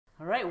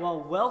right,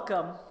 well,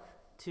 welcome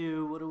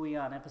to, what are we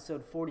on,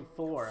 episode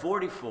 44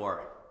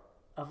 44.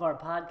 of our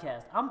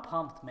podcast. I'm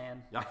pumped,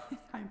 man.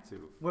 I'm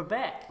too. We're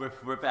back.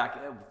 We're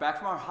back. Back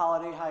from our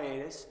holiday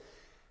hiatus.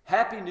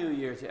 Happy New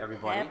Year to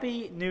everybody.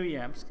 Happy New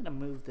Year. I'm just going to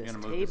move this You're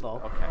gonna move table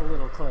this- okay. a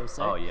little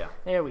closer. Oh, yeah.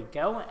 There we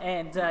go.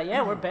 And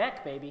yeah, we're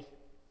back, baby.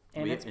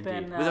 And it's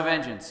Indeed. been... With a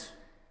vengeance.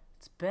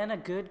 It's been a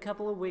good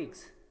couple of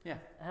weeks. Yeah.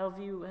 How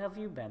have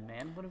you been,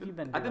 man? What have you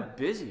been doing? I've been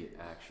busy,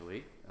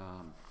 actually.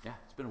 Yeah,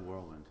 it's been a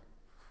whirlwind.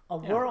 A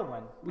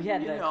whirlwind. We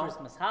had You the know.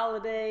 Christmas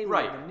holiday, we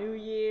Right. had the New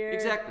Year.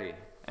 Exactly.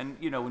 And,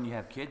 when you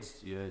have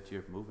kids, you're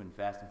moving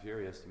fast and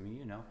furious to me,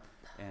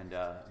 and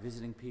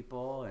visiting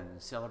people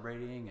and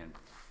celebrating and,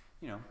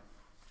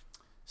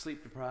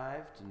 sleep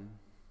deprived and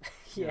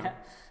Yeah,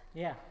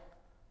 yeah.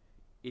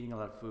 eating a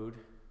lot of food.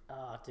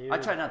 Oh, dude. I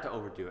try not to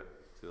overdo it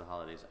through the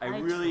holidays. I try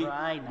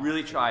not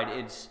really to. tried.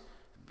 It's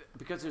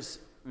because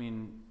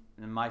in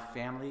my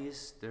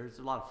families, there's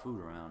a lot of food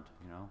around.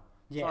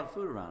 There's Yeah. a lot of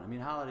food around.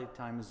 Holiday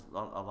time is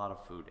a lot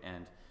of food,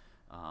 and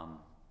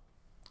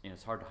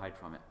it's hard to hide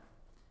from it.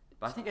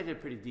 But I think I did a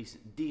pretty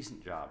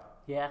decent job.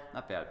 Yeah,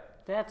 Not bad.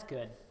 that's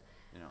good.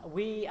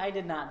 I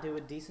did not do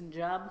a decent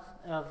job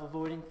of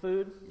avoiding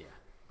food. Yeah.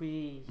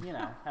 We,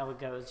 how it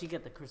goes. You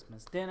get the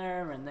Christmas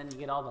dinner, and then you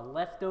get all the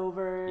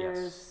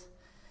leftovers.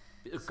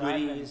 Yes. So I've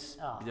been- Goodies.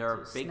 oh, there are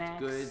dude, baked snacks,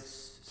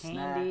 goods,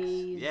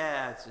 candies. snacks.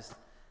 Yeah, it's just.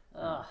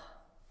 Ugh,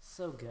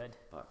 so good.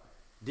 But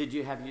did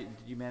you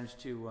manage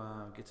to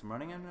get some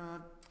running in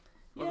over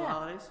the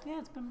holidays? Yeah,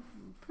 it's been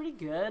pretty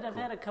good. I've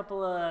had a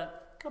couple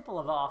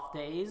of off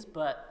days,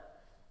 but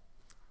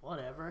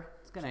whatever.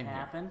 It's gonna Same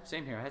happen. Here.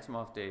 Same here. I had some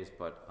off days,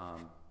 but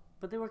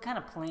But they were kind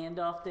of planned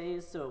off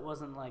days, so it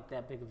wasn't like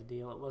that big of a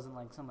deal. It wasn't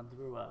like someone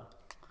threw a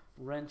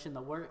wrench in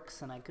the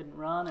works and I couldn't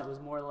run. It was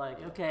more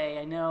like, okay,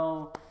 I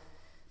know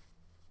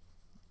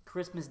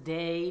Christmas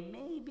Day,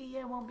 maybe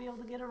I won't be able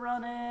to get a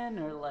run in,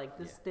 or like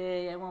this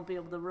day I won't be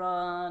able to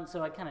run.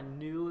 So I kind of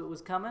knew it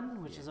was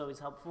coming, which is always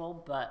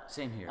helpful. But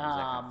same here. That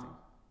kind of thing.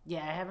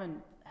 yeah, I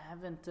haven't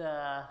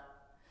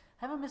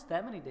missed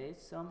that many days,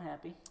 so I'm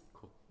happy.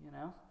 Cool.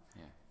 Yeah.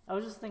 Yeah. I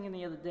was just thinking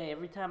the other day,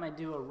 every time I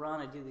do a run,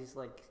 I do these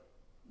like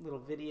little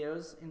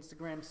videos,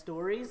 Instagram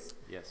stories,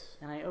 Yes.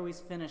 and I always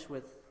finish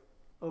with,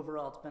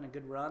 overall, it's been a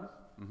good run.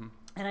 Mm-hmm.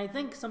 And I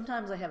think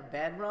sometimes I have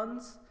bad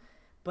runs,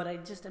 but I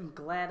just am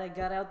glad I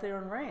got out there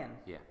and ran.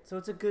 Yeah. So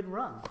it's a good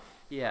run.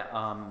 Yeah.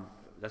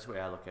 That's the way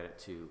I look at it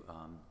too.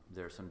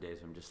 There are some days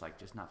I'm just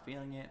not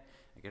feeling it.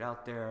 I get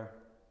out there,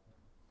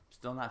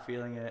 still not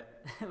feeling it.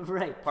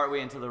 Right. Partway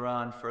into the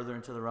run, further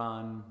into the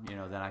run,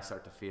 then I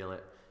start to feel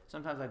it.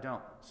 Sometimes I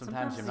don't.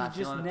 Sometimes you're not you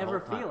just feeling never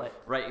it the whole time. feel it.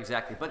 Right,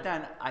 exactly. But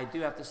then I do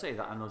have to say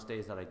that on those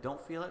days that I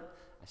don't feel it,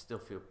 I still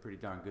feel pretty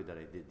darn good that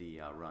I did the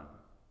run.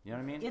 You know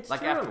what I mean? It's like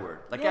true. afterward.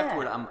 Like Yeah.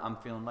 afterward, I'm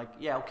feeling like,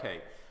 yeah, okay.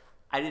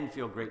 I didn't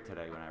feel great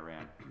today when I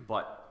ran,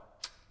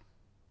 but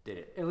did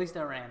it. At least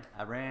I ran.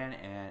 I ran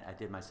and I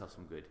did myself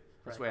some good.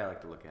 That's the Right. way I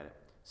like to look at it.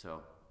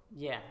 So,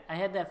 Yeah, I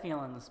had that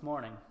feeling this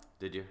morning.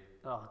 did you?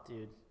 Oh,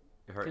 dude.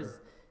 It hurt.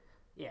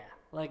 Yeah,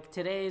 like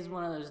today's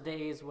one of those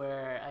days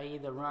where I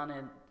either run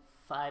at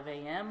 5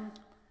 a.m.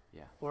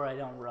 Yeah. or I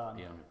don't run.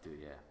 You don't do,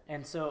 yeah.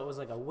 And so it was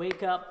like a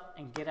wake up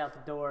and get out the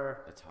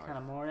door That's hard. kind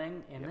of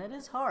morning, and Yep. that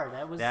is hard.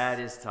 That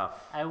is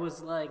tough. I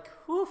was like,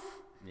 whoof.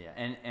 Yeah,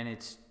 and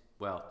it's,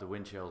 the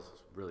wind chill's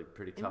really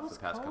pretty tough was the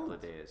past couple cold.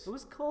 of days. It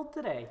was cold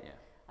today. Yeah.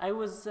 I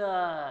was,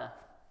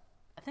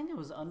 I think I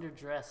was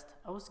underdressed.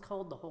 I was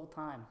cold the whole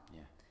time.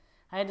 Yeah.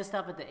 I had to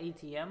stop at the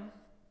ATM,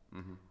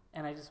 Mm-hmm.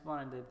 and I just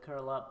wanted to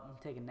curl up and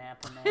take a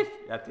nap in there.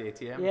 At the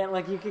ATM? Yeah,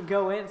 like you could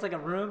go in. It's like a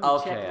room. You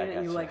Okay, check I it.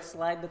 You gotcha. like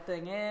slide the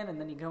thing in,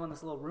 and then you go in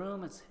this little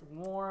room. It's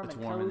warm It's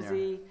and warm in there.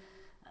 cozy.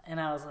 And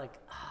I was like,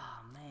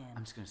 oh man,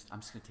 I'm just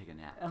gonna take a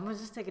nap. I'm gonna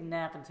just take a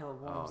nap until it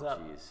warms Oh,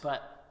 up. jeez.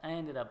 But I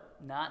ended up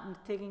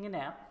not taking a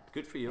nap,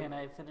 Good for you. and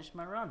I finished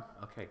my run.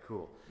 Okay,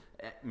 cool.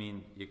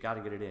 You got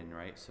to get it in,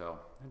 right? So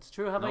It's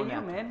true. How No about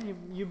you, napping.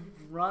 man? You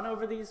run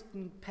over these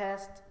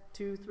past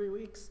 2-3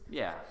 weeks?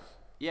 yeah.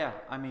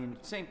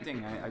 Same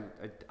thing.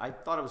 I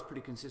thought it was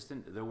pretty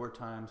consistent. There were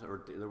times,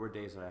 or there were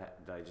days that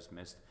I just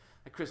missed.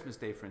 Like Christmas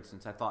Day, for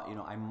instance, I thought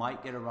I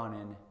might get a run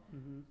in,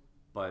 Mm-hmm.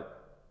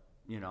 but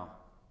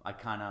I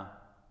kind of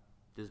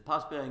there's a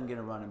possibility I can get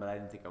a run in, but I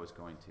didn't think I was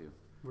going to.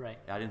 Right.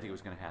 I didn't think it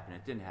was going to happen.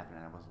 It didn't happen,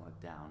 and I wasn't let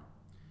down.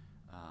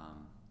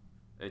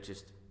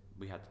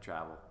 We had to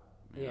travel.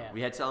 Yeah.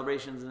 We had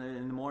celebrations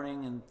in the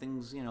morning and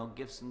things,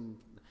 gifts and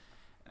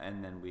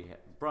then we had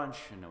brunch,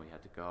 and then we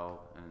had to go,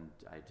 and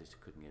I just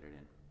couldn't get it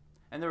in.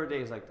 And there were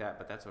days like that,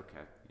 but that's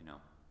okay,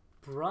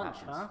 Brunch,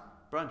 happens. huh?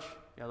 Brunch,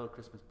 yeah, a little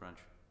Christmas brunch.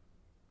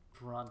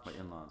 Brunch. My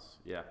in-laws,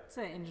 yeah. It's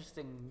an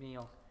interesting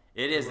meal.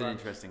 It is an Brunch.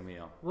 interesting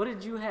meal. What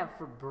did you have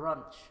for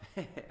brunch?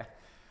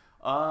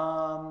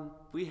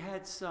 We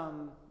had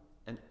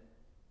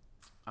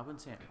I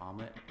wouldn't say an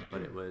omelet,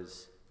 but it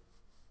was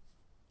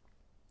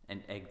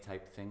an egg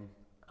type thing.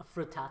 A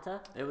frittata?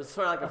 It was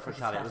sort of like a A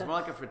frittata. It was frittata? more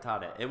like a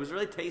frittata. It was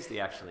really tasty,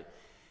 actually.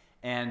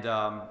 And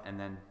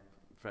then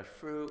fresh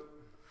fruit,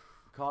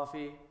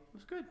 coffee. It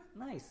was good.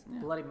 Nice. Yeah.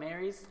 Bloody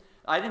Marys?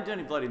 I didn't do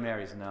any Bloody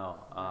Marys, no.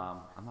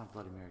 I'm not a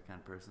Bloody Mary kind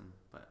of person,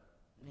 but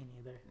Me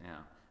neither. yeah.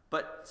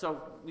 But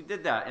so we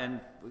did that, and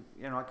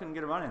I couldn't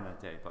get a run in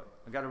that day, but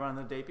I got a run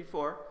the day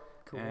before,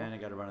 Cool. and I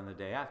got a run in the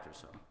day after.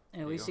 So And at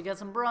there least go. you got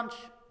some brunch.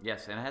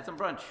 Yes, and I had some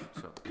brunch.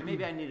 So and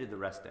maybe I needed the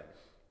rest day.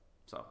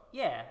 So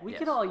Yeah, we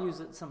could Yes. all use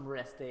it some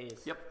rest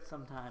days. Yep.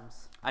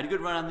 Sometimes. I had a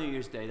good run on New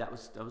Year's Day. That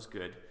was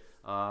good.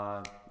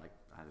 Like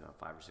I don't know,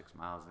 5 or 6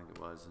 miles, I think it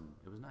was, and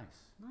it was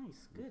nice.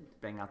 Nice, good.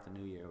 Bang out the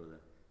new year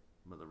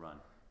with a run.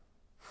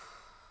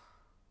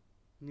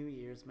 New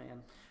Year's,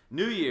 man.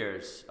 New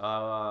Year's,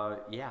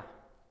 yeah,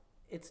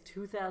 It's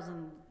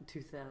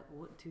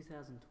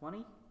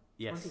 2020?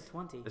 yes.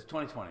 2020. It's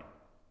 2020.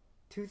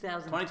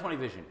 2000. 2020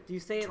 vision. Do you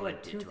say it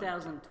like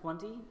 2020.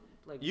 2020?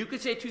 Like You could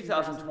say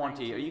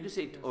 2020, or you could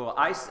say,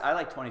 I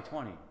like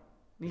 2020.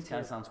 Me It kind too.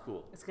 of sounds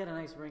cool. It's got a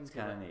nice ring It's to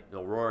kind it. of neat.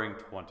 The Roaring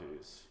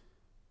Twenties.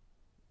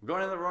 We're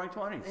going in the Roaring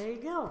Twenties. There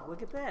you go.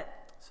 Look at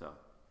that. So,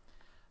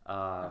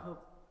 I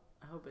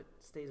hope it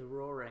stays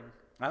roaring.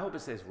 I hope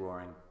it stays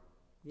roaring.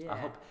 Yeah. I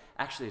hope.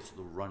 Actually, it's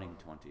the Running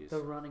 20s.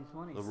 The running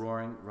 20s. The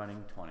Roaring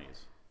Running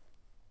 20s.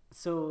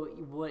 So,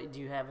 what do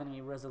you have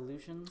any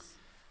resolutions?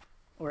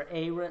 Or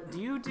do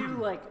you do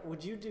like,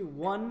 would you do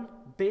one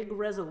big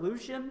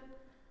resolution?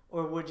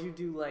 Or would you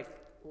do like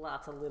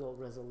lots of little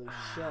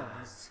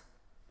resolutions?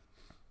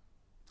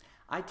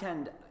 I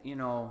tend,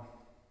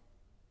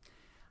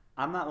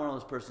 I'm not one of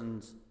those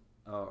persons,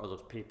 or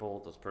those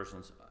people, those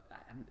persons.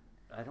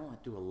 I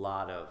don't do a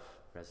lot of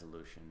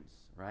resolutions,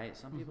 right?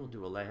 Some people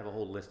do. They have a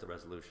whole list of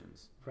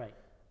resolutions. Right.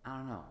 I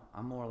don't know.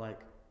 I'm more like,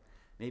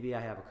 maybe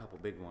I have a couple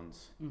big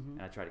ones,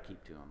 and I try to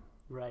keep to them.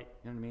 Right.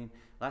 You know what I mean?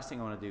 Last thing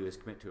I want to do is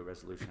commit to a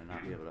resolution and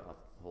not be able to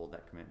uphold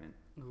that commitment.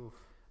 Oof.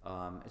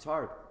 It's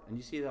hard, and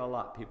you see that a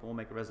lot. People will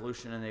make a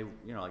resolution, and they,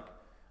 like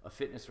a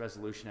fitness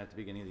resolution at the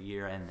beginning of the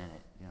year, and then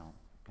it,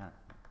 kind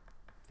of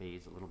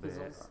fades a little bit.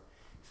 Fizzles.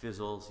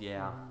 Fizzles,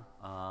 yeah.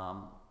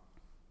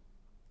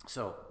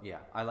 So yeah,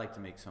 I like to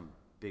make some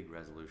big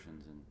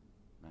resolutions, and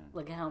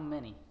Like how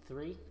many?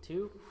 3,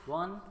 2,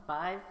 1,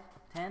 5,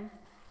 10?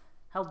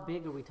 How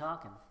big are we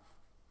talking?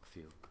 a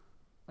few,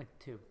 Like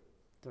 2,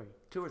 3.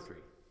 2 or 3.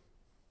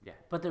 Yeah,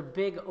 But they're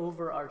big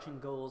overarching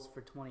goals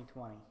for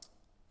 2020.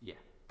 yeah.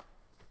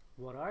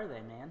 What are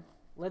they, man?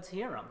 Let's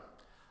hear them.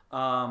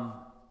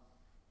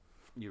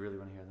 You really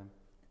want to hear them?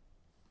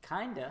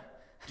 Kinda.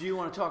 Do you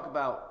want to talk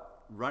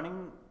about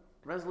running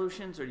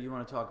resolutions, or do you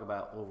want to talk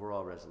about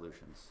overall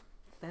resolutions?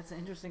 That's an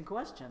interesting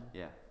question.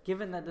 Yeah.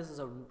 Given that this is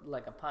a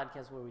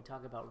podcast where we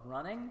talk about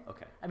running,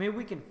 Okay. I mean,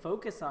 we can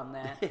focus on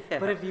that. Yeah,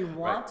 but if you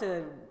want right.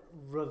 to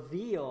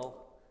reveal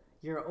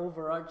your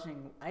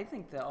overarching, I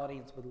think the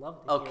audience would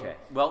love to Okay. hear.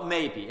 Well,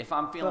 maybe if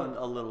I'm feeling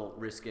Both. a little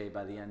risque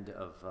by the end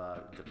of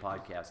the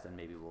podcast, then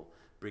maybe we'll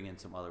bring in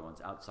some other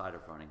ones outside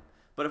of running.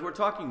 But if we're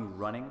talking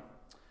running,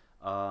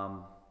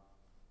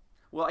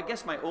 well, I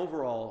guess my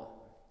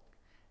overall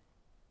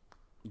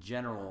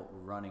general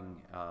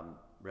running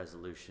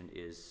resolution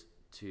is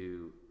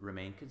to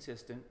remain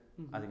consistent.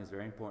 I think it's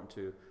very important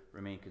to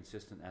remain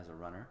consistent as a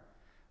runner.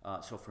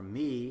 So for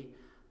me,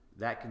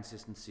 that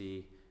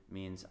consistency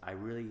means I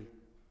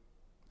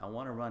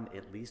want to run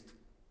at least,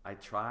 I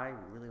try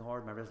really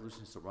hard. My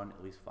resolution is to run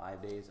at least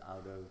 5 days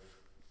out of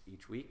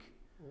each week.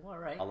 Well, all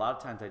right. A lot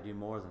of times I do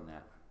more than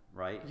that,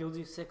 right? You'll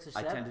do 6 or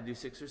I 7? tend to do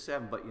 6 or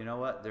 7, but you know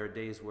what? There are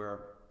days where,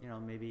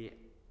 maybe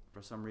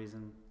for some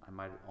reason I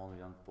might have only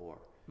done 4.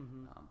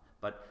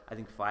 But I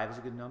think 5 is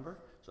a good number,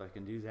 so I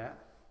can do that.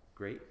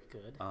 Great.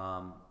 Good.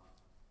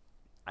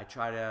 I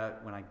try to,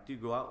 when I do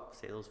go out,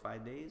 say those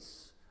 5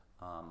 days,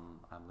 I'm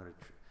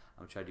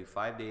gonna try to do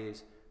 5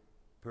 days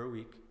per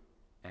week,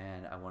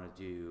 and I want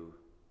to do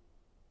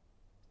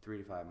 3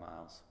 to 5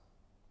 miles.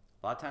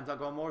 A lot of times I'll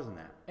go more than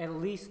that. At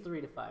least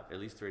 3 to 5. At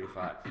least 3 to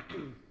 5.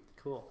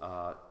 Cool.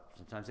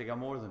 Sometimes I go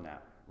more than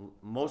that.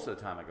 Most of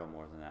the time I go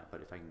more than that.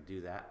 But if I can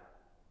do that,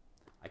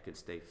 I can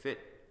stay fit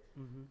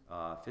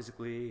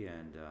physically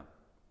and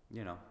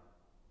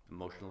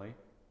emotionally.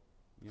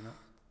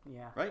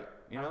 Yeah. Right?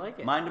 I like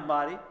it. Mind and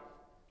body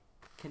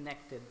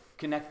Connected.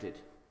 connected.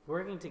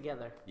 Working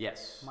together.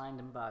 Yes. Mind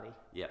and body.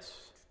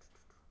 Yes.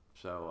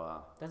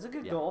 So That's a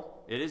good yeah.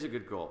 goal. It is a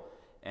good goal,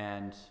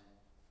 and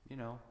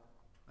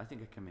I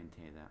think I can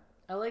maintain that.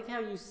 I like how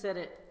you set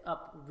it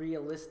up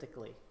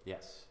realistically.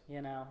 Yes.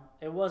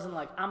 It wasn't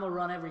like I'm gonna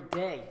run every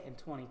day in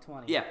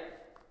 2020. Yeah.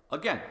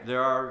 Again,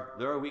 there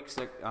are weeks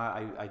that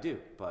I do,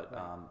 but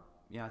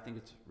Right. I think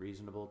it's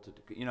reasonable to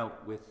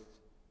with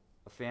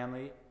a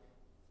family,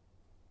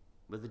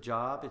 with a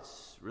job,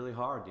 it's really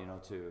hard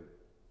to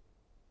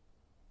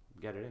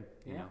get it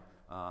in.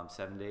 Yeah.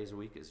 7 days a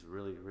week is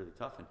really really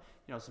tough, and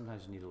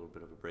sometimes you need a little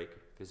bit of a break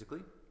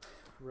physically,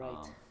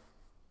 Right.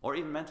 or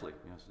even mentally.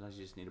 Sometimes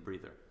you just need a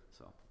breather.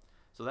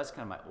 So that's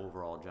kind of my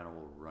overall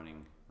general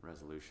running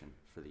resolution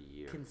for the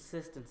year.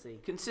 Consistency.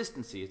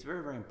 Consistency. It's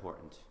very very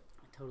important.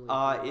 I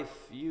totally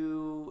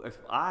agree. If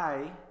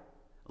I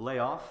lay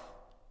off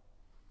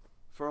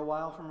for a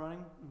while from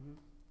running,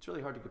 it's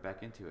really hard to get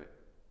back into it.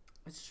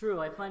 It's true.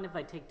 I find if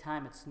I take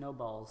time, it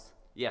snowballs.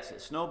 Yes, it Or they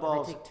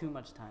snowballs. take too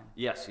much time.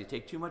 Yes, you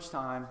take too much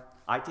time.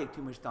 I take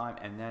too much time,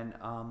 and then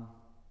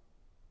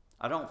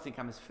I don't think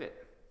I'm as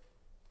fit.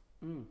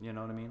 Mm. You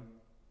know what I mean?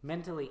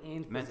 Mentally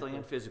and physically. Mentally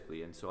and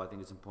physically, and so I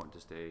think it's important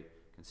to stay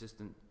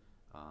consistent,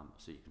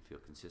 so you can feel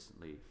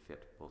consistently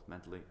fit, both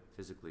mentally,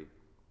 physically,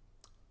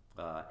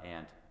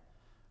 and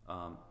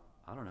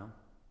I don't know.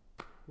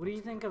 What do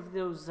you think of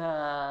those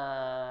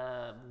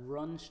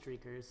run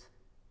streakers?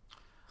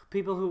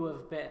 People who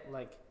have been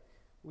like,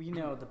 we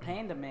know the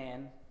Panda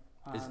Man.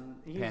 Is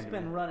He's Panda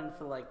been Man. running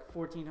for like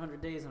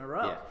 1,400 days in a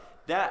row.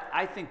 Yeah,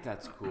 I think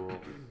that's cool.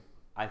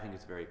 I think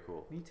it's very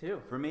cool. Me too.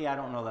 For me, I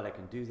don't know that I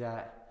can do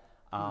that.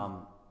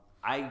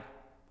 I,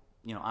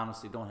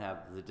 honestly don't have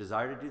the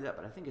desire to do that,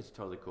 but I think it's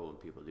totally cool when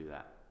people do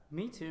that.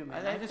 Me too,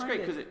 man. I think it's find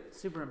great 'cause it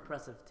super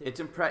impressive too.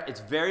 It's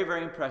very,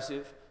 very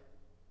impressive,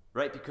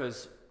 right?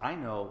 Because I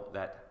know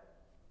that,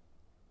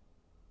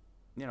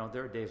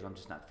 there are days when I'm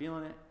just not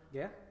feeling it.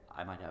 yeah.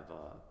 I might have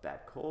a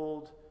bad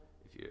cold.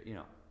 If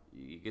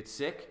you get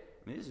sick.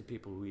 I mean, these are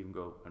people who even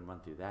go and run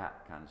through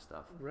that kind of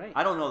stuff. Right.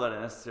 I don't know that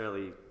I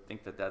necessarily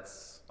think that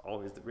that's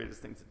always the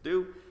greatest thing to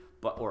do,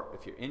 or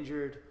if you're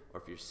injured or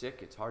if you're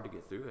sick, it's hard to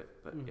get through it.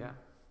 But Mhm. yeah.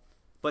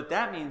 But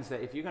that means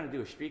that if you're going to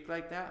do a streak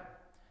like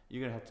that, you're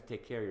going to have to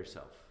take care of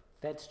yourself.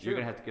 That's true. You're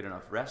going to have to get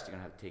enough rest. You're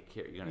going to have to take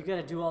care. You got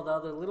to do all the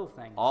other little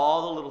things.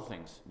 All the little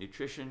things: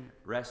 nutrition,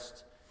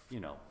 rest.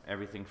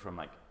 Everything from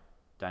like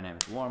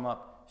dynamic warm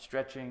up,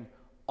 stretching,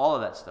 all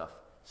of that stuff,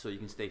 so you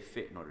can stay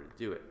fit in order to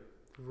do it.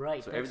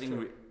 Right. So that's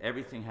true.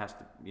 everything has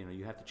to,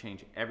 you have to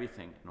change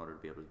everything in order to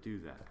be able to do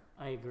that.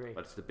 I agree.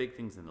 But it's the big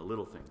things and the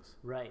little things.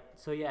 Right.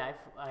 So yeah,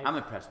 I'm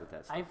impressed with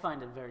that stuff. I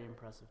find it very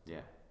impressive.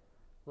 Yeah.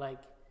 Like,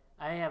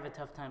 I have a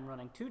tough time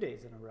running 2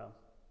 days in a row.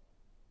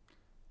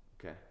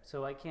 Okay.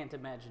 So I can't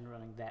imagine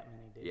running that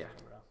many days Yeah.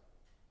 in a row.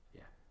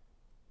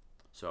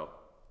 So,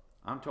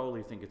 I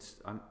think it's,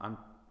 I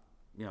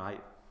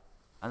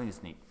think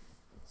it's neat.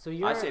 So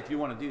you're I say if you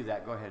want to do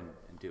that, go ahead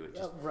and do it.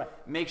 Just right.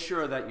 make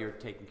sure that you're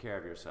taking care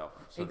of yourself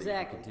so that you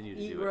Exactly. can continue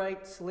to Eat do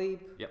right,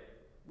 sleep. Yep.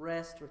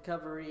 Rest,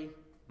 recovery, it.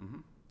 Mm-hmm.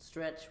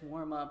 stretch,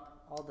 warm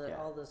up,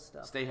 all this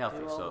stuff. Stay healthy.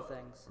 Do all So the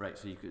things. right,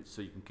 so you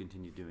can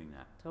continue doing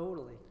that.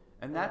 Totally.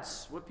 And Yeah.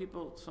 that's what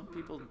some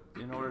people,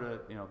 in order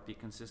to, be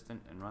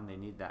consistent and run, they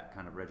need that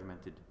kind of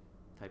regimented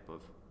type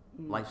of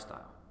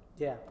lifestyle.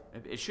 Yeah,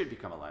 It should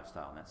become a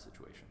lifestyle in that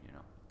situation,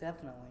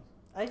 definitely.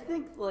 I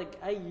think like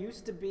I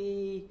used to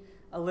be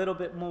a little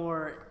bit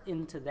more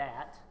into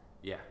that,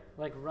 Yeah.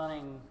 like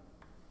running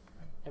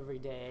every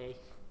day.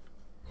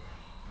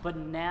 But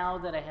now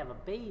that I have a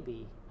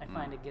baby, I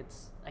find it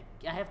gets I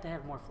have to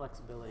have more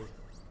flexibility,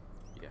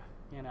 Yeah.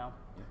 Yeah.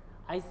 Yeah.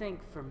 I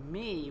think for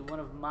me, one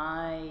of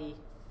my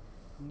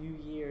New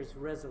Year's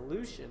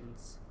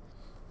resolutions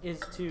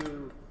is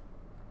to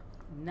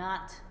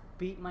not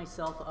beat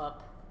myself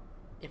up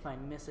if I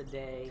miss a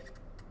day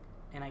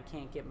and I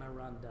can't get my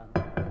run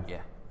done.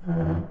 Yeah.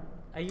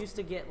 I used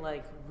to get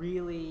like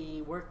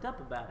really worked up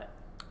about it,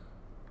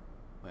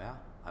 Well,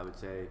 I would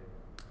say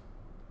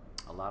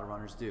a lot of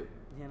runners do.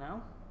 you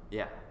know?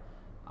 Yeah.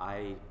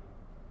 I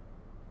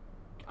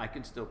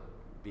can still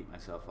beat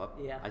myself up.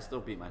 Yeah. I still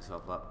beat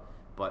myself up,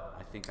 but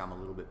I think I'm a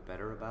little bit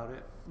better about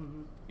it.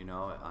 Mm-hmm.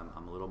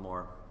 I'm a little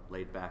more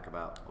laid back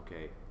about,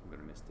 okay, I'm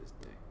going to miss this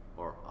day.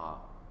 Or,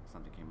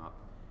 something came up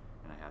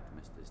and I have to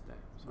miss this day.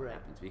 So Right. it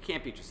happens. But you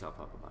can't beat yourself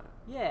up about it.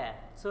 Yeah.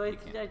 So You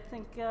can't. I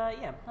think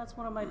that's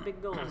one of my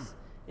big goals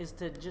is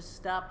to just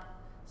stop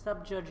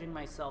judging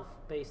myself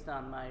based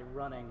on my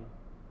running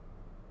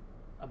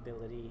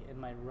ability and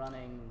my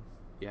running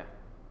Yeah.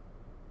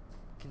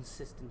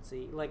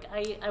 consistency. Like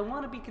I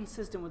want to be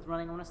consistent with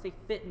running. I want to stay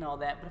fit and all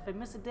that. But if I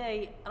miss a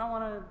day, I don't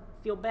want to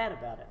feel bad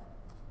about it.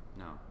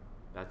 No.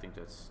 I think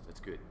that's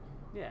good.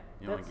 Yeah.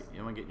 You don't want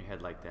to get in your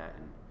head like that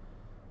and,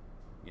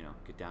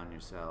 get down on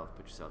yourself,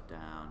 put yourself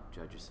down,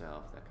 judge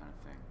yourself, that kind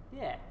of thing.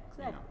 Yeah,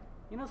 exactly.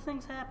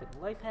 Things happen.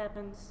 Life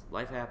happens.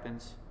 Life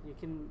happens. You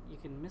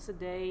can miss a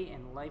day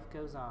and life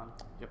goes on.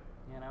 Yep.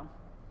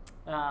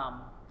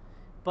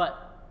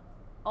 But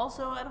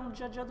also I don't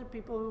judge other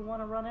people who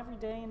want to run every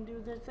day and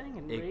do their thing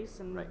and race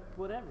and right.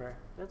 whatever.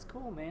 That's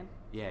cool, man.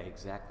 Yeah,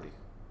 exactly.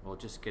 Well,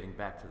 just getting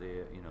back to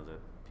the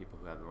people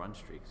who have the run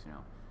streaks,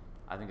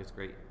 I think it's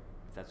great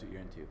if that's what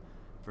you're into.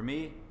 For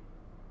me,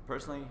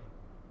 personally,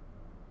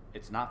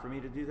 it's not for me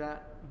to do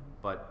that,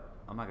 but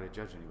I'm not going to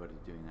judge anybody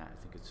doing that.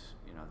 I think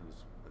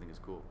it's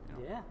cool.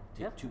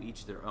 Yeah, To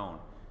each their own.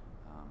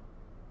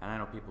 And I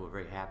know people are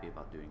very happy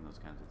about doing those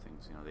kinds of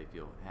things. They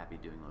feel happy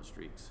doing those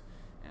streaks,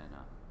 and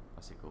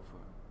I say go for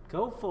it.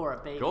 Go for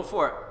it, baby. Go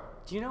for it.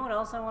 Do you know what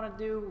else I want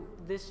to do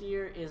this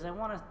year? Is I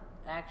want to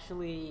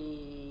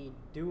actually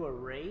do a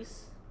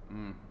race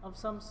of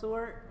some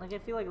sort. Like I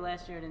feel like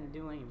last year I didn't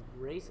do any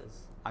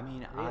races. I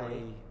mean,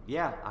 Really?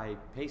 I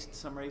paced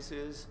some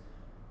races,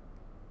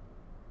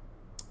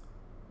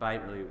 but I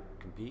didn't really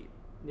compete.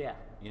 Yeah.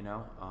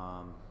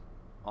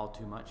 All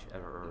too much,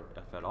 or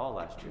if at all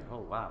last year. Oh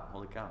wow,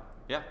 holy cow!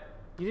 Yeah,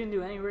 You didn't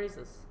do any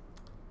races.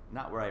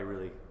 not where I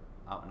really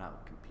out and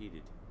out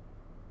competed.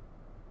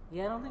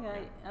 Yeah, I don't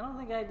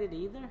think I did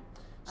either.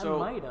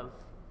 So I might have.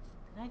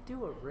 Did I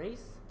do a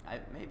race?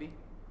 Maybe.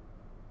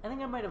 I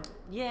think I might have.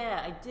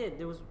 Yeah, I did.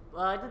 There was.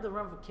 I did the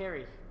run for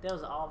Kerry. That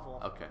was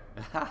awful.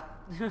 Okay.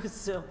 It was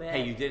so bad.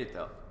 Hey, you did it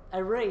though. I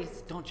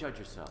raced. Don't judge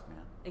yourself, man.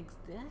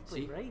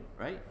 Exactly. See? Right.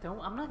 Right? Don't.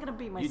 I'm not gonna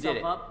beat You myself did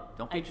it. up.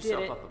 Don't I beat did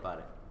yourself it. up about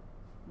it.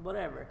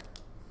 Whatever.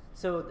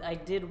 So I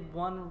did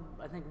one.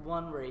 I think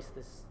one race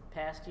this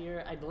past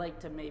year. I'd like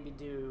to maybe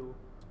do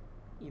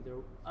either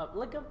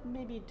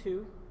maybe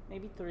 2,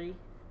 maybe 3.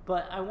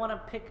 But I want to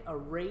pick a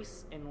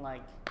race and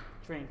like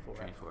train for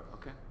Train it. for it.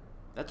 Okay.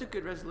 That's a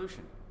good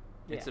resolution.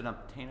 It's Yeah. an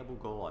obtainable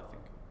goal, I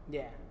think.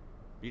 Yeah.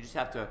 You just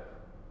have to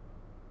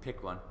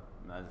pick one.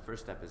 The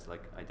first step is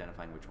like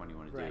identifying which one you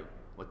want to do, Right.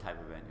 what type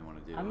of event you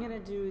want to do. I'm gonna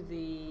do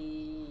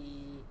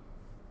the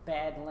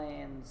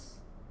Badlands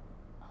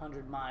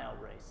 100-mile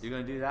race. You're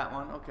gonna do that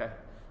one? Okay.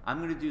 I'm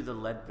gonna do the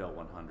Leadville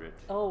 100.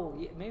 Oh,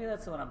 yeah, maybe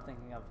that's the one I'm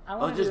thinking of. I Oh,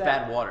 wanna just do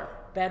that. Bad Water.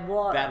 Bad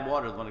Water. Bad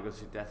Water, the one that goes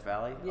through Death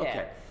Valley?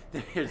 Yeah.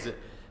 Okay.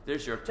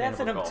 There's your That's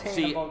obtainable an goal. obtainable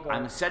See, goal.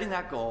 I'm setting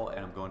that goal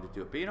and I'm going to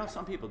do it. But you know,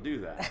 some people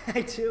do that.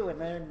 I do,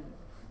 and they're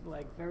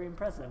like very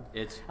impressive.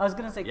 It's I was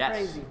gonna say yes.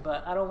 crazy,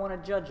 but I don't want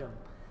to judge them.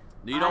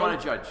 You don't want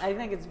to judge. I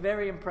think it's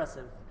very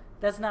impressive.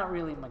 That's not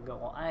really my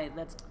goal.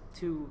 That's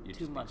too You're too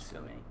just much being for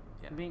silly. me.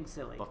 Yeah. I'm being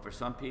silly. But for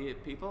some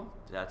people,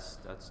 that's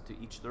to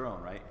each their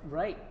own, right?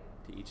 Right.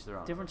 To each their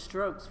own. Different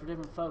strokes for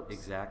different folks.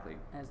 Exactly.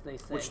 As they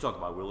say. What you talking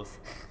about, Willis?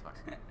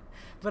 Sorry.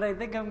 But I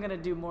think I'm gonna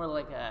do more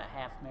like a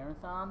half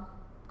marathon,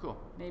 Cool.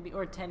 maybe,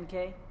 or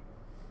 10K.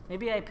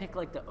 Maybe I pick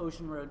like the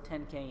Ocean Road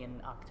 10K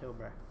in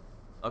October.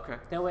 Okay.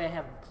 That way I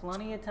have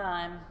plenty of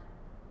time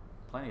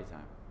Plenty of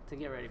time. to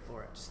get ready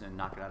for it. Just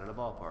knock it out of the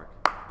ballpark.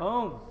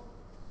 Boom.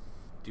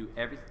 Do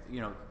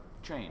everything,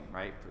 train,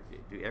 right?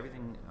 Do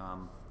everything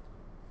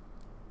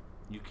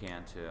you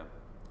can to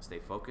stay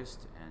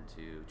focused and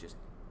to just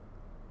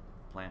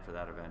plan for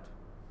that event.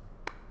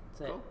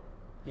 That's it. Cool.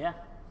 Yeah.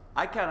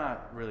 I kind of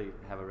really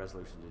have a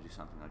resolution to do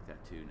something like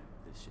that too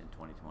this in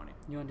 2020.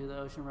 You want to do the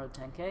Ocean Road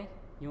 10K?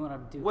 You want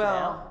to do it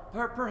Well,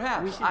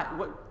 perhaps. We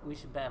should, we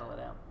should battle it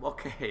out.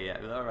 Okay,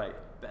 yeah, all right.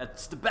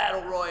 It's the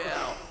battle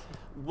royale.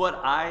 What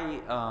I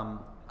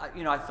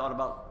thought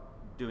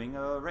about doing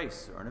a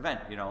race or an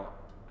event.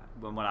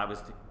 When I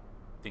was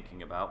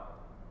thinking about,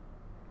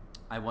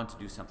 I want to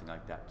do something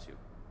like that too.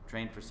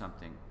 Train for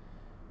something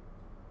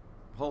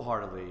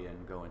wholeheartedly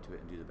and go into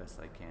it and do the best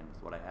I can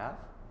with what I have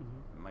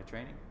in my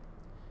training.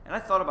 And I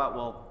thought about,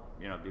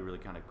 it'd be really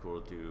kind of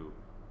cool to do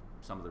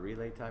some of the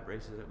relay type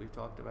races that we've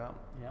talked about,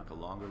 like a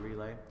longer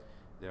relay.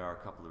 There are a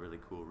couple of really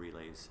cool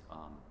relays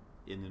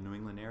in the New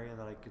England area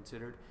that I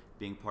considered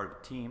being part of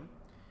a team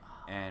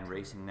and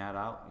racing that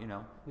out,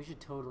 We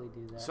should totally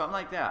do that. Something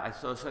like that.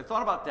 So I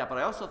thought about that, but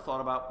I also thought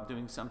about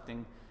doing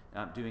something,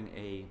 doing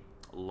a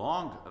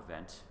long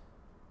event,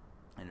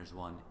 and there's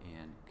one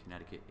in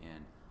Connecticut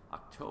in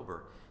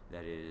October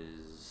that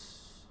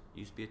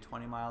used to be a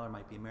 20-miler,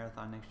 might be a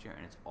marathon next year,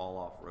 and it's all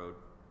off-road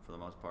for the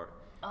most part.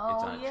 Oh,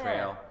 it's on a yeah.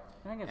 trail.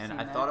 I think I've And seen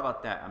I that. thought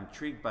about that. I'm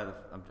intrigued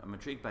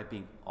by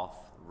being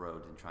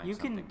off-road and trying You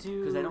can something. do-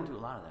 Because I don't do a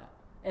lot of that.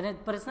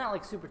 But it's not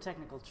like super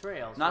technical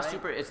trails, Not right?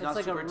 super- it's not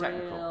like super a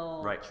technical,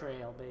 rail right.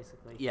 trail,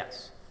 basically.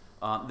 Yes.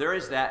 There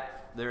is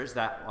that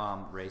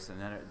race, and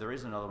then there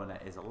is another one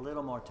that is a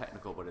little more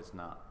technical, but it's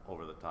not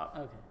over the top.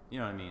 Okay. You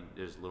know what I mean?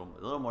 There's a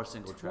little more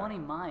single track. 20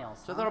 miles.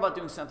 So I thought about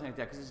doing something like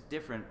that because it's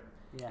different,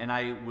 Yeah.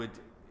 and would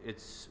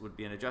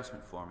be an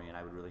adjustment for me, and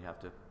I would really have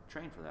to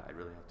train for that. I'd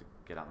really have to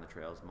get out on the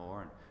trails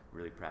more and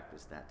really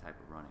practice that type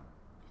of running.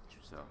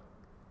 So,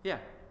 yeah,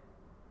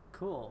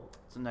 Cool.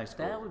 it's a nice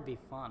goal. That would be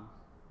fun.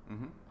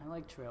 Mm-hmm. I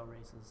like trail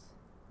races.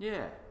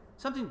 Yeah,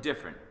 something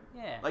different.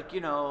 Yeah. Like,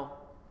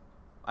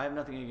 I have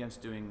nothing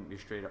against doing your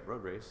straight up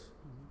road race,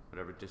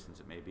 whatever distance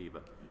it may be,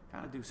 but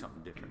kind of do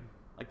something different.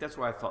 Like, that's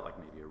where I thought, like,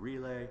 maybe a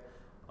relay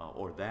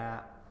or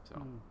that.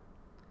 So,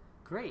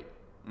 Great.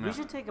 Yeah. We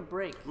should take a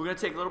break. we're going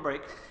to take a little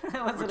break. That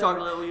We're wasn't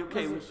talking a, a little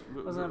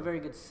UK. wasn't a very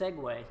good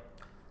segue.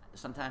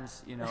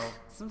 Sometimes,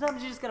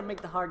 Sometimes you just gotta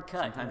make the hard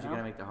cut. sometimes you got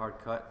to make the hard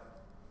cut,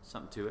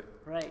 something to it.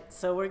 Right.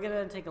 So we're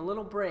gonna take a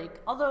little break.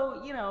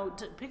 Although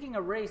picking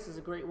a race is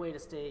a great way to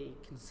stay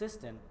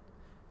consistent.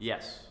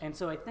 Yes. And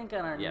so I think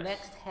on our Yes.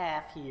 next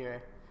half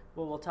here,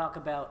 what we'll talk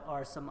about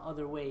are some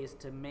other ways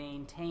to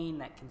maintain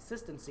that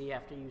consistency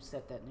after you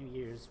set that New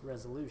Year's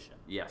resolution.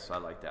 Yes, I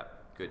like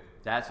that. Good.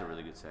 That's a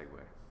really good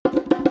segue.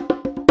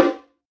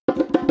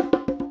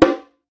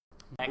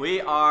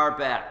 We are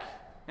back.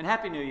 And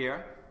Happy New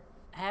Year.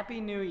 Happy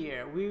New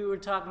Year. We were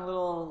talking a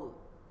little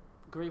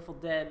Grateful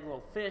Dead,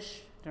 little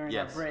Fish during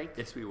our break.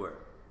 Yes, we were.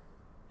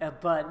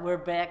 But we're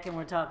back and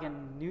we're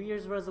talking New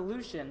Year's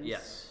resolutions.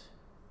 Yes.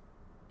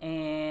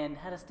 And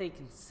how to stay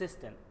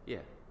consistent. Yeah.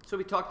 So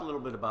we talked a little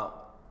bit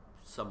about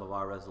some of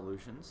our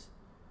resolutions.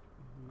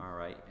 All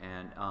right.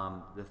 And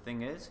the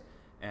thing is,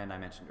 and I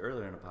mentioned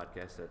earlier in the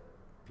podcast that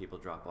people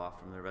drop off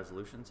from their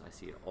resolutions. I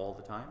see it all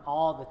the time.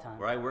 All the time.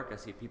 Where I work, I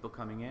see people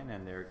coming in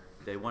and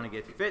they want to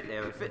get fit. They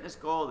have a fitness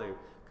goal. They're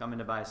coming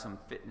to buy some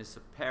fitness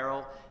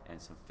apparel and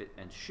some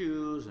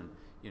shoes, and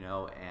they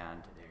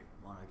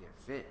want to get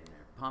fit and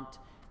they're pumped,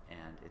 and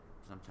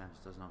sometimes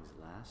it doesn't always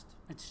last.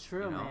 It's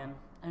true, You know? man.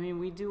 I mean,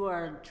 we do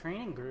our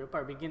training group,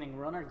 our beginning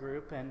runner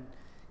group, and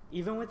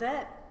even with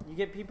that, you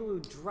get people who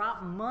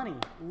drop money,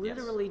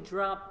 literally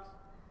drop,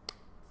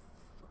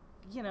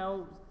 you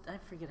know, I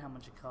forget how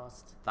much it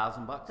cost.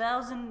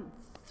 $1,000.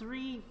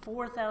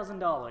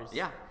 $4,000.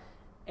 Yeah.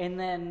 And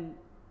then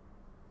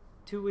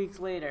 2 weeks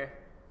later,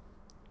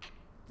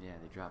 Yeah,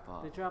 they drop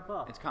off. they drop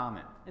off. It's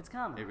common. It's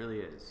common. It really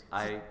is.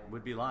 I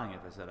would be lying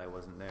if I said I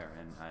wasn't there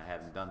and I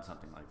hadn't done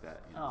something like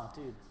that. You know? Oh,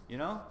 dude. You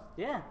know?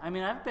 Yeah, I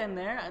mean, I've been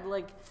there.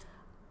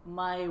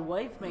 My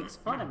wife makes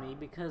fun of me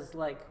because,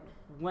 like,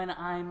 when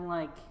I'm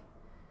like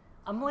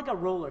a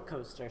roller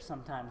coaster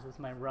sometimes with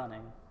my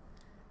running.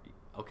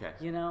 Okay.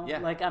 You know, Yeah.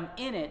 like I'm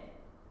in it,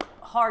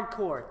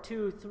 hardcore,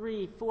 2,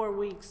 3, 4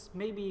 weeks,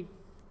 maybe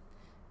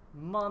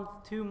month,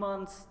 2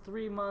 months,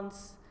 3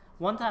 months.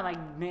 One time I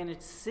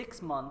managed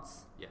 6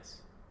 months,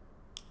 Yes.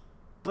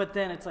 but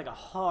then it's like a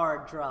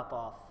hard drop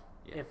off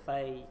Yeah. if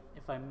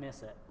I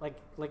miss it.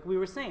 Like we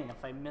were saying,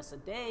 if I miss a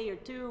day or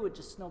two, it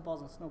just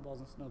snowballs and snowballs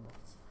and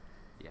snowballs.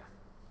 Yeah.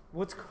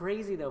 What's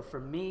crazy though for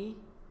me,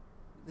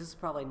 this is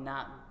probably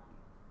not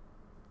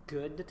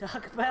good to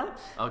talk about.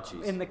 Oh,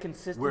 jeez. In the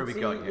consistency. Where are we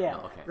going here? Yeah,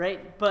 No, okay.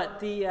 right. But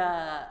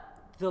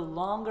the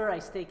longer I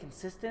stay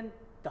consistent,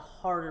 the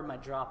harder my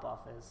drop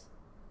off is.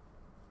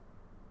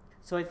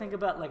 So I think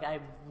about like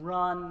I've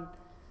run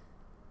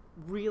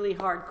really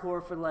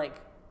hardcore for like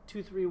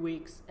 2-3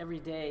 weeks every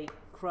day,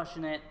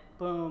 crushing it,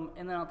 boom,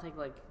 and then I'll take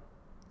like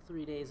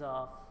 3 days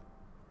off,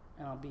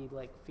 and I'll be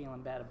like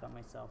feeling bad about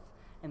myself,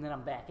 and then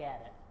I'm back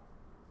at it.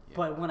 Yeah.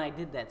 But when I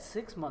did that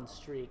 6-month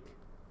streak,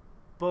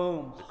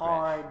 boom, The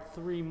hard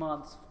 3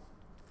 months,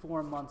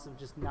 4 months of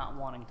just not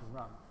wanting to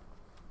run.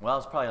 Well,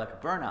 it's probably like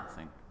a burnout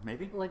thing,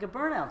 maybe. Like a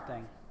burnout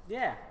thing.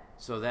 Yeah.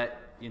 So that,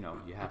 you know,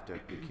 you have to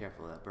be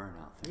careful of that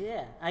burnout thing.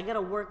 Yeah. I got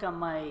to work on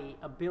my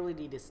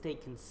ability to stay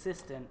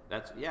consistent.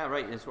 That's, yeah,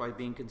 right. That's why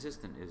being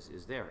consistent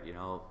is there, you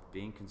know,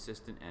 being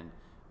consistent and,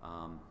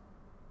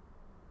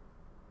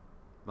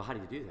 but how do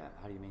you do that?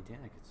 How do you maintain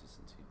that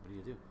consistency? What do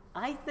you do?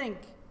 I think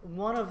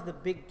one of the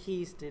big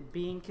keys to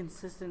being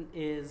consistent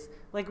is,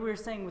 like we were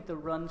saying with the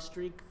run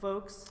streak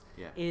folks,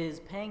 Yeah. is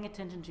paying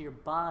attention to your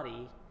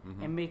body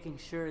Mhm. and making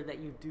sure that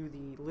you do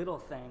the little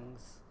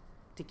things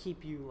to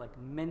keep you like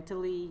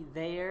mentally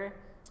there,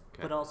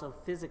 Okay. but also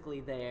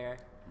physically there.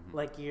 Mhm.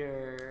 Like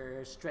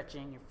you're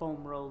stretching, you're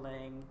foam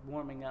rolling,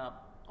 warming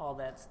up, all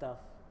that stuff.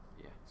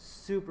 Yeah.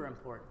 Super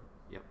important.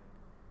 Yep.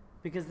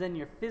 Because then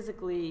you're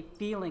physically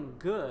feeling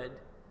good,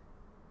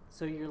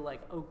 so you're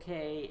like,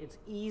 okay, it's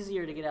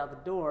easier to get out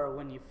the door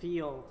when you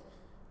feel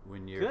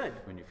When you're good.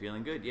 When you're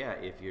feeling good, yeah.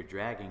 If you're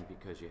dragging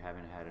because you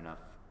haven't had enough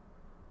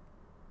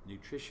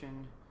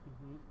nutrition,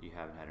 you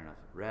haven't had enough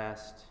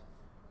rest,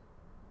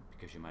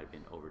 because you might have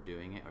been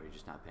overdoing it, or you're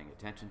just not paying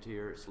attention to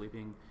your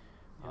sleeping,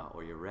 Yeah.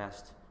 or your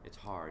rest, it's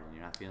hard, and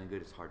you're not feeling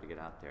good. It's hard to get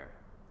out there.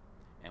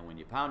 And when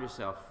you pound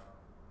yourself,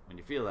 when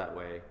you feel that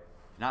way,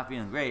 you're not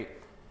feeling great,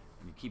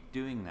 and you keep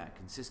doing that,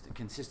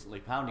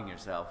 consistently pounding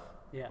yourself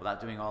Yeah. without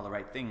doing all the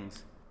right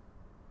things,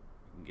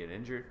 you can get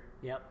injured.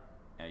 Yep.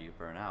 And you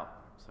burn out.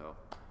 So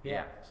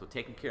Yeah. So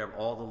taking care of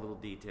all the little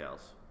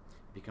details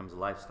becomes a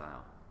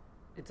lifestyle.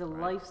 It's a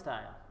Right.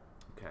 lifestyle.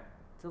 Okay.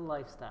 It's a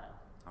lifestyle.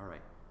 All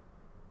right.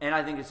 And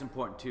I think it's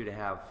important too to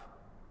have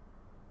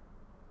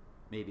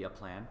maybe a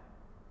plan.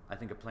 I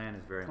think a plan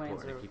is very Plans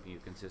important are to keeping you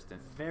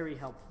consistent. Very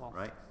helpful.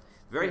 Right?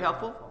 Very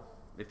helpful.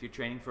 If you're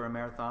training for a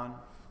marathon,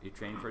 you're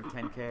training for a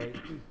 10K,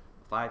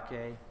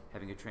 5K,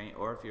 having a train,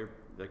 or if you're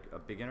like a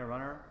beginner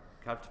runner,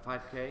 couch to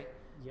 5K,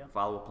 Yep.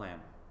 follow a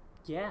plan.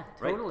 Yeah,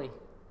 Right? totally.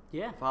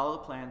 Yeah. Follow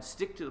the plan.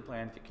 Stick to the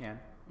plan if you can.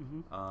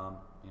 Mm-hmm.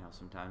 You know,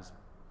 sometimes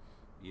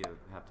you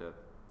have to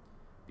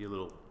be a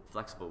little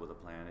flexible with a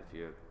plan if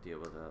you deal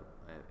with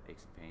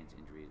aches and pains,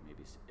 injuries,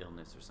 maybe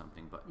illness or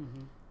something. But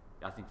Mm-hmm.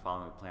 I think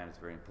following a plan is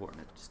very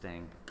important at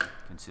staying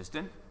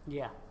consistent.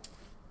 Yeah.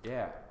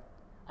 Yeah.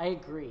 I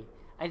agree.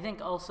 I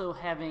think also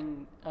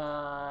having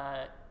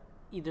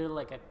either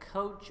like a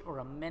coach or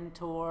a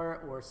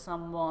mentor or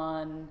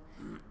someone,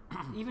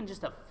 even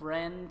just a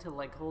friend to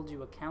like hold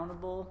you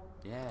accountable.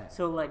 Yeah.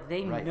 So like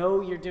they Right.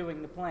 know you're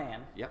doing the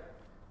plan. Yep.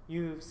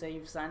 You've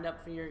signed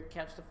up for your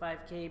Couch to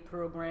 5K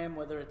program,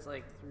 whether it's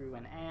like through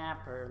an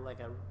app or like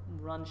a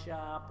run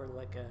shop or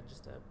like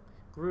just a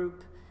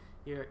group.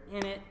 You're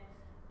in it,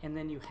 and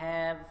then you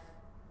have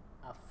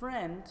a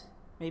friend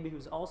maybe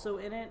who's also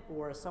in it,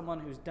 or someone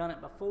who's done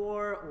it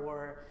before,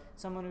 or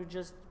someone who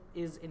just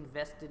is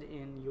invested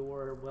in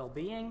your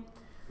well-being.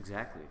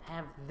 Exactly.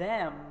 Have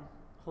them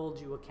hold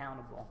you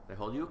accountable. They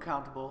hold you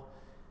accountable.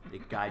 They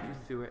guide you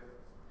through it.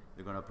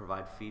 They're going to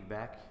provide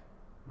feedback,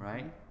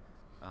 right?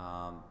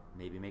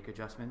 Maybe make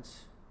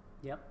adjustments,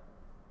 Yep.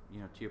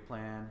 you know, to your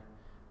plan.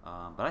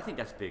 But I think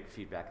that's big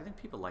feedback. I think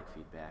people like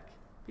feedback.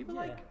 People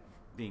Yeah. like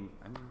being.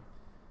 I mean,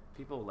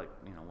 people like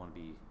want to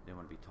be. They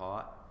want to be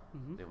taught.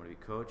 Mhm. They want to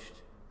be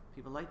coached.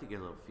 People like to get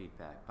a little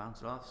feedback,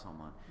 bounce it off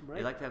someone. They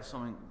Right. like to have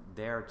someone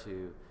there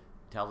to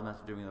tell them that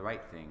they're doing the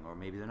right thing, or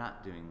maybe they're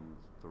not doing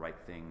the right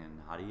thing.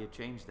 And how do you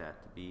change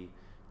that to be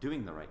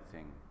doing the right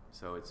thing?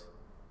 So it's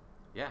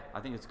yeah, I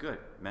think it's good.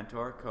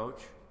 Mentor,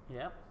 coach,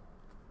 Yep.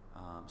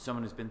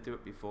 someone who's been through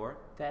it before,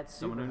 That's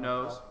someone super who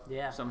knows, helpful.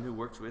 Yeah. someone who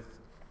works with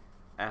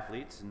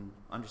athletes and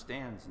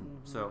understands, and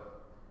so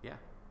yeah,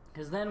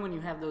 Because then when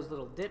you have those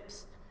little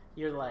dips,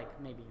 you're like,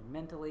 maybe you're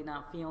mentally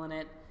not feeling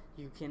it.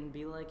 You can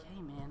be like,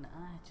 hey man,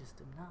 I just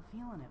am not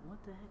feeling it.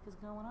 What the heck is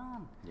going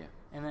on? yeah,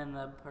 And then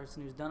the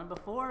person who's done it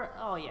before,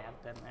 oh yeah,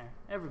 I've been there.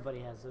 Everybody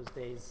has those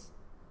days.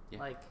 yeah.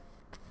 Like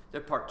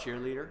They're part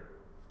cheerleader,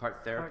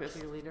 part therapist,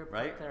 part cheerleader, part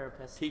right?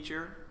 therapist.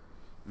 Teacher,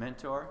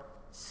 mentor,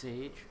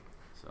 sage.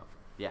 So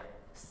yeah,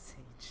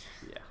 Sage.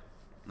 yeah.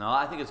 No,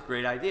 I think it's a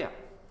great idea.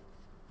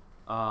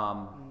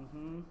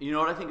 You know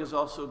what I think is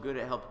also good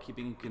at help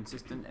keeping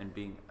consistent and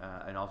being,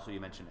 and also you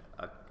mentioned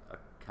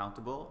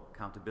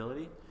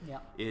accountability. Yeah.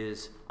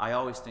 Is I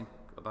always think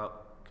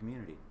about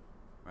community,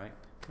 right?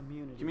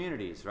 Community.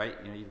 Communities, right?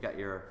 You know, you've got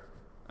your,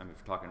 I mean, if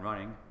you're talking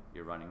running,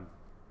 your running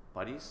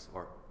buddies,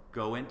 or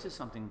go into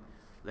something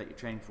that you're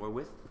training for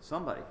with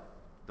somebody.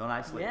 Don't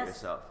isolate Yes.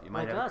 yourself. You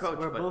might Like have us, a coach,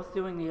 we're but both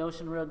doing the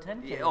Ocean Road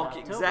 10K. yeah, in okay,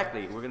 October.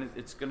 exactly.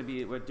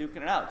 We're duking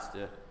it out. It's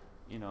the,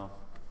 you know,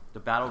 the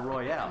battle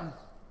royale.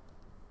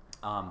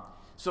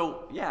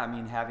 So yeah, I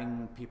mean,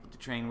 having people to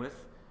train with,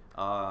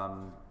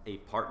 a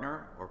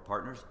partner or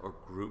partners or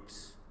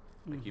groups,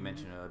 like you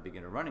mentioned, a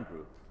beginner running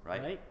group,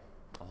 right? Right.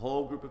 A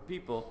whole group of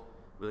people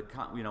with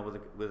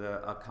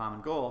a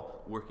common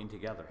goal, working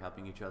together,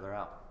 helping each other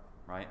out,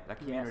 right? That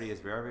community Yes.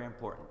 is very, very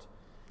important.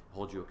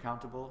 Holds you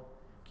accountable,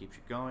 keeps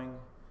you going,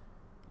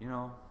 you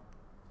know,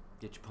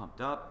 get you pumped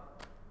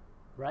up,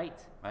 Right.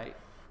 right?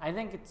 I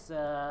think it's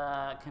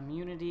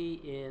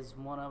community is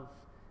one of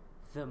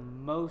the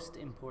most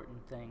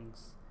important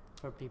things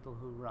for people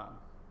who run.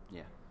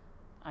 Yeah.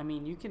 I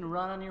mean, you can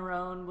run on your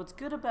own. What's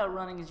good about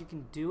running is you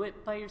can do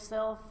it by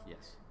yourself,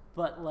 Yes.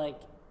 but like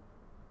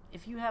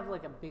if you have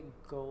like a big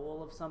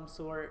goal of some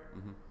sort,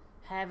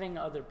 having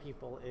other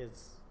people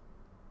is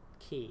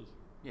key.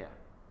 Yeah.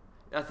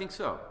 I think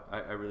so.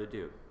 I really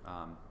do.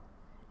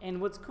 And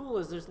what's cool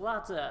is there's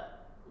lots of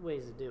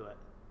ways to do it.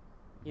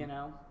 You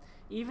know?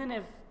 Even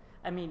if,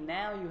 I mean,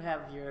 now you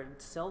have your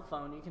cell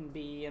phone, you can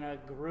be in a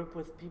group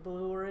with people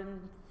who are in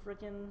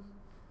frickin'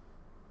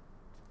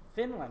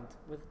 Finland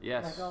with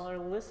Yes. like all our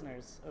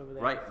listeners over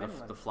there Right. in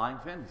Finland. The flying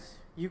fins.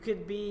 You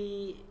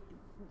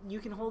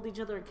can hold each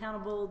other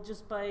accountable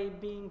just by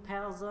being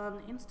pals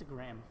on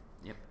Instagram.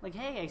 Yep. Like,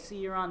 hey, I see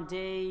you're on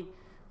day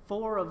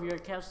 4 of your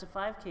Couch to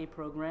 5K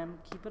program.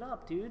 Keep it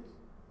up, dude.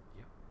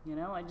 Yep. You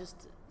know, I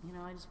just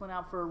went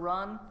out for a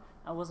run.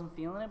 I wasn't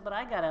feeling it, but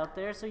I got out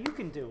there, so you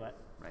can do it.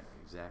 Right.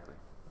 Exactly.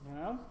 You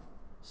know?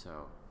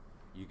 So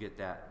you get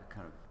that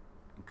kind of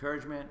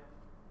encouragement,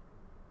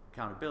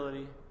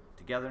 accountability,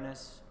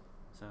 togetherness.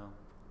 So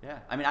yeah,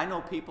 I mean, I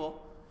know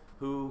people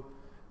who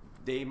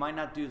they might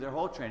not do their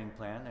whole training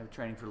plan. They're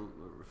training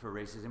for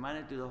races. They might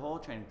not do the whole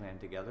training plan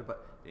together,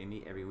 but they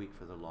meet every week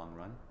for the long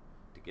run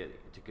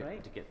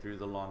Right. to get through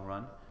the long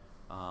run,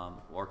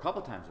 or a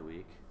couple times a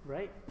week.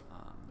 Right.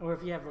 Or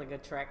if you have like a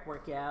track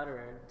workout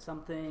or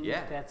something,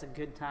 Yeah. that's a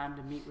good time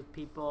to meet with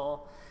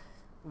people.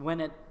 When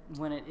it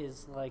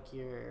is like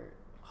your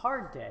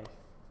hard day,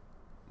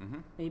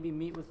 maybe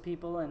meet with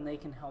people and they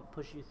can help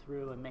push you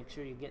through and make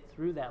sure you get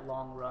through that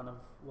long run of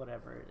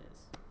whatever it is.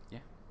 Yeah.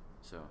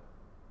 So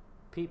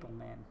People,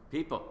 man.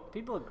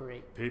 People are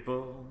great.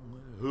 people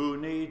who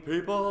need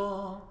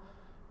people.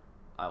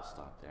 I'll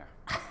stop there.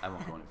 I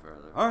won't go any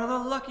further. Are the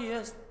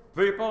luckiest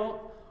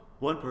people.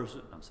 One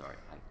person. I'm sorry.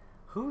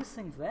 Who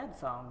sings that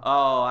song?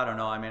 Oh, I don't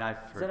know. I mean, I've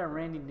Is that heard. a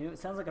Randy Newman?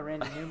 Sounds like a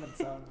Randy Newman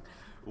song.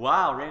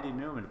 Wow, Randy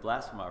Newman,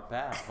 blast from our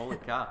past. Holy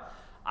cow!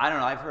 I don't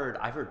know. I've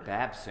heard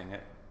Babs sing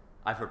it.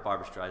 I've heard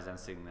Barbra Streisand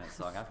sing that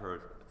song. I've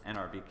heard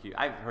NRBQ.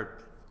 I've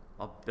heard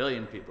a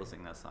billion people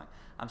sing that song.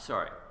 I'm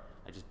sorry.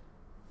 I just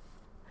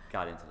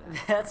got into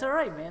that. That's all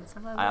right, man.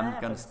 Sometimes that I'm gonna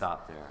happens.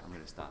 stop there. I'm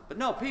gonna stop. But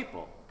no,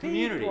 people,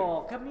 community,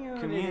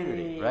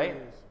 Community, right?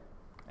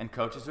 And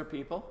coaches are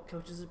people.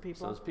 Coaches are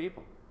people. So is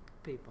people.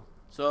 People.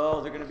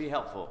 So they're gonna be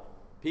helpful.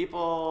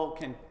 People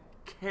can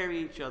carry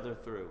each other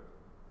through.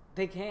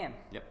 They can.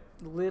 Yep.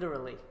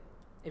 Literally.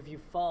 If you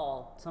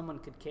fall, someone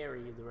could carry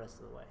you the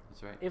rest of the way.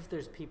 That's right. If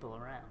there's people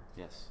around.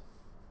 Yes.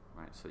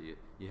 Right. So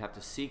you have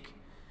to seek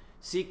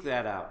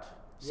that out.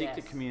 Seek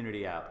the Yes.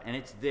 community out, and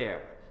it's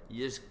there.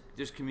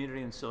 There's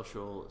community in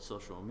social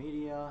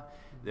media.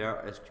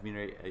 There is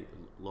community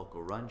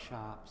local run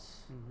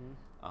shops.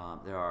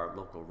 There are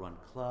local run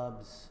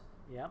clubs.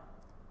 Yep.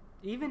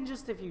 Even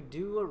just if you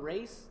do a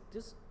race,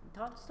 just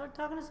start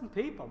talking to some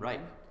people. Right.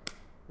 Man.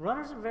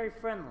 Runners are very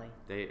friendly.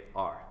 They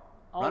are.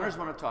 All Runners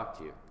of want to talk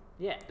to you.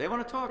 Yeah. They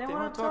want to talk. They wanna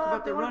want to talk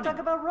about They their want running. to talk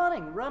about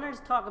running. Runners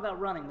talk about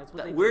running. That's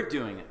what they We're do.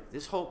 doing it.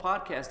 This whole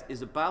podcast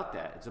is about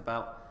that. It's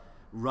about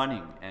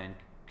running and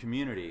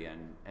community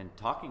and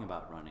talking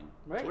about running.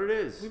 Right. That's what it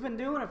is. We've been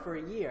doing it for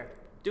a year.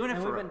 Doing it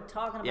and for we've been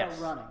talking about yes.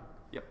 running.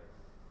 Yep.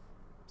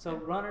 So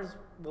runners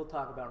will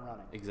talk about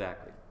running.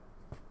 Exactly.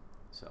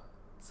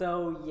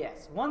 So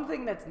yes, one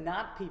thing that's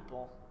not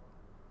people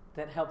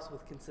that helps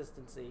with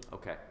consistency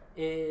Okay.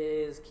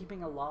 is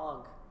keeping a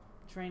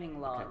training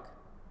log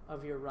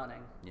of your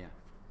running. Yeah.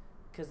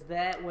 because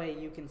that way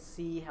you can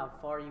see how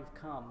far you've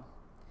come.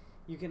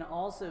 You can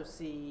also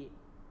see,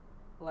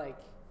 like,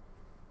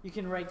 you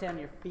can write down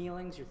your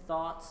feelings, your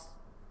thoughts.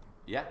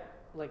 Yeah.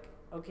 Like,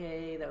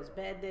 okay, that was a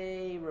bad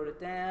day, wrote it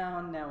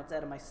down, now it's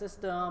out of my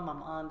system,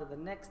 I'm on to the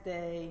next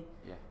day.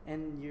 Yeah.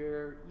 And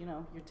you're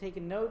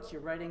taking notes,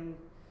 you're writing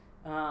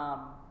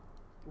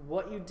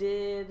what you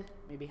did,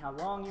 maybe how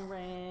long you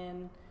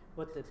ran,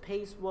 what the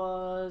pace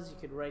was. You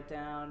could write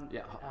down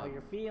how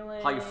you're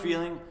feeling. How you're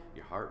feeling,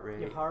 your heart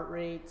rate. Your heart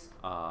rate.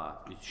 The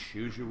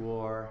shoes you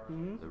wore,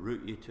 Mm-hmm. the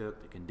route you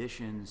took, the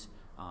conditions,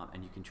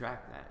 and you can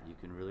track that. You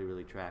can really,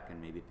 really track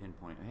and maybe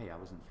pinpoint, hey, I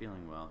wasn't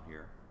feeling well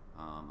here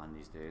on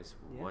these days.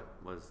 Yeah. What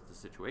was the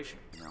situation,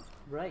 you know?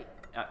 Right.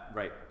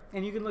 Right.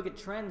 And you can look at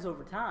trends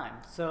over time.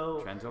 So,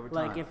 Trends over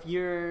like, time.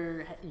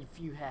 if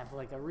you have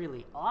like a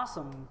really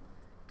awesome,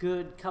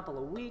 good couple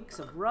of weeks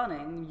of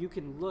running, you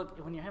can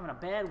look, when you're having a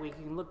bad week,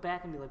 you can look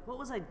back and be like, what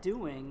was I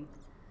doing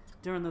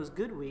during those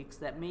good weeks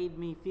that made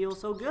me feel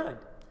so good?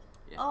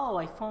 Yeah. Oh,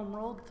 I foam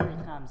rolled 3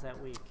 times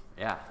that week.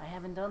 Yeah. I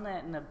haven't done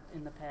that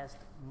in the past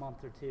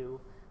month or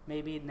two.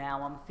 Maybe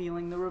now I'm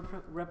feeling the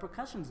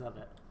repercussions of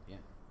it. Yeah.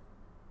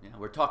 Yeah.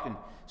 We're talking,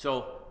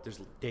 so there's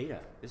data.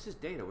 This is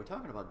data. We're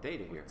talking about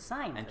data here.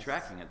 Science. And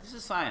tracking it. This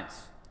is science.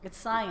 It's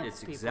science, It's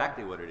people.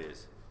 exactly what it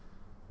is.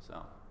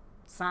 So,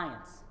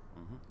 Science.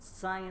 mm-hmm.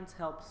 Science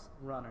helps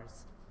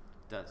runners.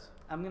 It does.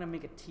 I'm gonna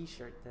make a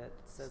T-shirt that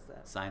says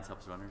that. Science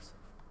helps runners.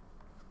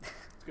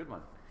 It's a good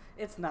one.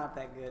 It's not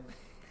that good.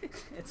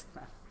 It's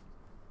not.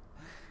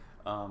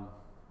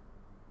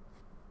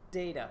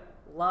 Data.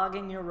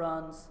 Logging your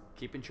runs.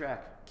 Keeping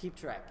track. Keep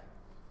track.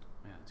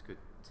 Yeah, it's good.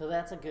 So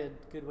that's a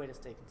good way to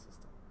stay consistent.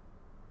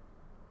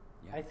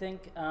 Yeah. I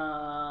think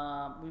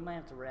we might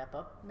have to wrap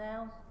up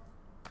now.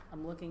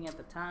 I'm looking at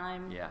the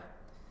time. Yeah.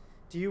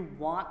 Do you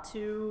want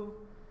to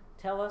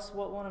tell us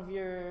what one of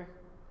your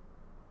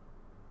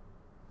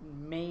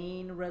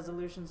main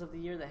resolutions of the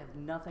year that have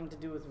nothing to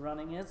do with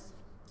running is?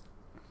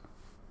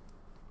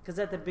 Because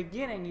at the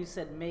beginning you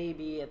said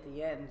maybe at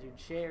the end you'd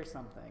share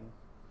something.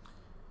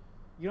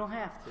 You don't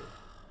have to.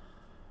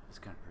 It's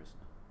kind of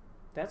personal.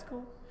 That's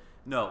cool.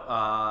 No,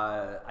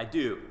 I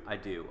do.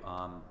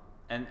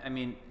 And I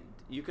mean,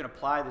 you can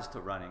apply this to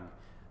running,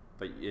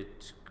 but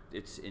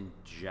it's in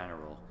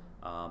general.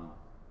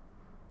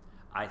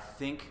 I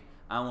think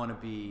I want to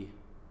be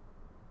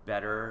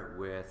better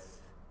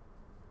with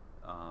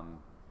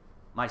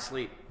my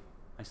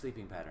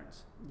sleeping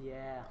patterns.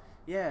 Yeah.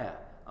 Yeah.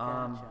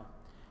 Gotcha.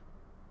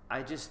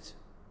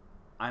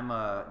 I'm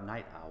a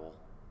night owl.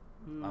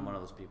 Mm. I'm one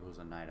of those people who's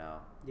a night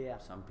owl. Yeah.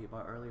 Some people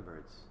are early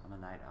birds. I'm a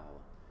night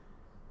owl.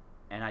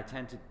 And I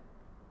tend to,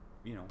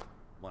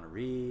 want to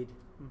read,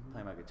 Mhm.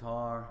 play my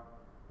guitar,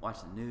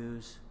 watch the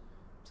news,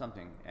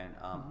 something. And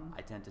Mhm.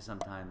 I tend to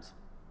sometimes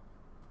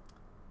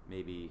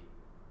maybe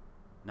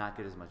not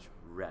get as much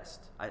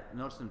rest. I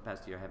noticed in the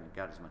past year I haven't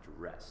got as much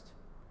rest.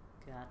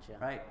 Gotcha.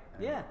 Right? I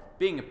mean, Yeah.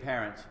 being a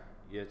parent,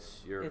 you're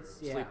It's-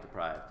 sleep yeah.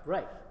 deprived.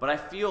 Right. But I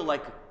feel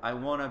like I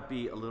want to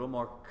be a little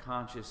more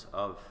conscious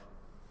of,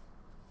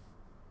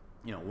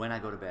 when I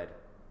go to bed,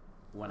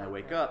 when I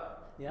wake Okay.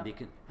 up, Yeah.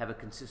 have a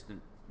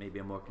consistent, maybe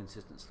a more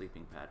consistent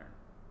sleeping pattern.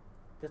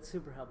 That's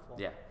super helpful.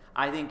 Yeah,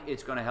 I think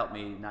it's going to help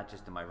me not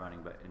just in my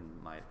running, but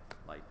in my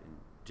life in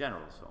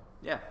general. So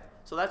yeah,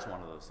 so that's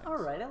one of those things. All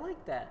right, I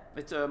like that.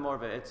 It's a more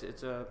of a it's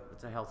a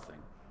health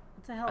thing.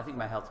 It's a help. I think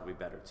my health will be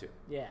better too.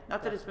 Yeah.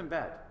 Not that it's been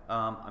bad.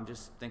 I'm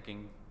just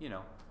thinking,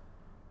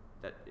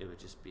 that it would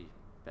just be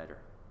better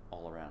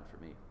all around for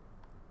me.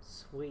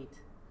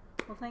 Sweet.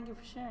 Well, thank you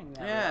for sharing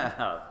that.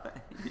 Yeah.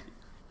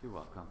 You're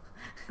welcome.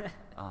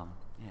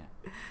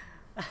 Yeah.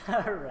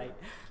 All right.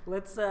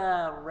 Let's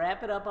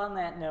wrap it up on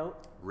that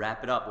note.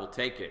 Wrap it up. We'll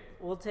take it.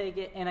 We'll take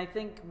it. And I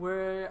think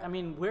we're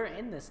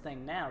in this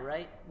thing now,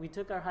 right? We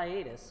took our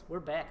hiatus. We're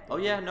back. Oh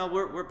baby. yeah, no,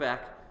 we're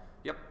back.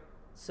 Yep.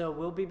 So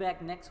we'll be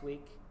back next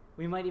week.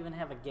 We might even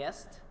have a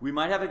guest. We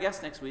might have a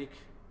guest next week.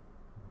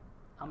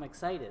 I'm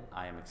excited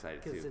I am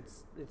excited because too.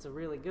 it's a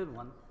really good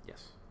one.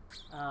 Yes.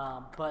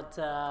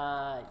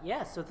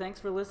 Yeah, so thanks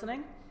for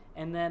listening.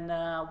 And then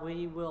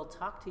we will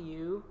talk to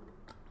you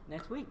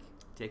next week.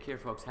 Take care,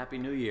 folks. Happy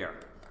New Year.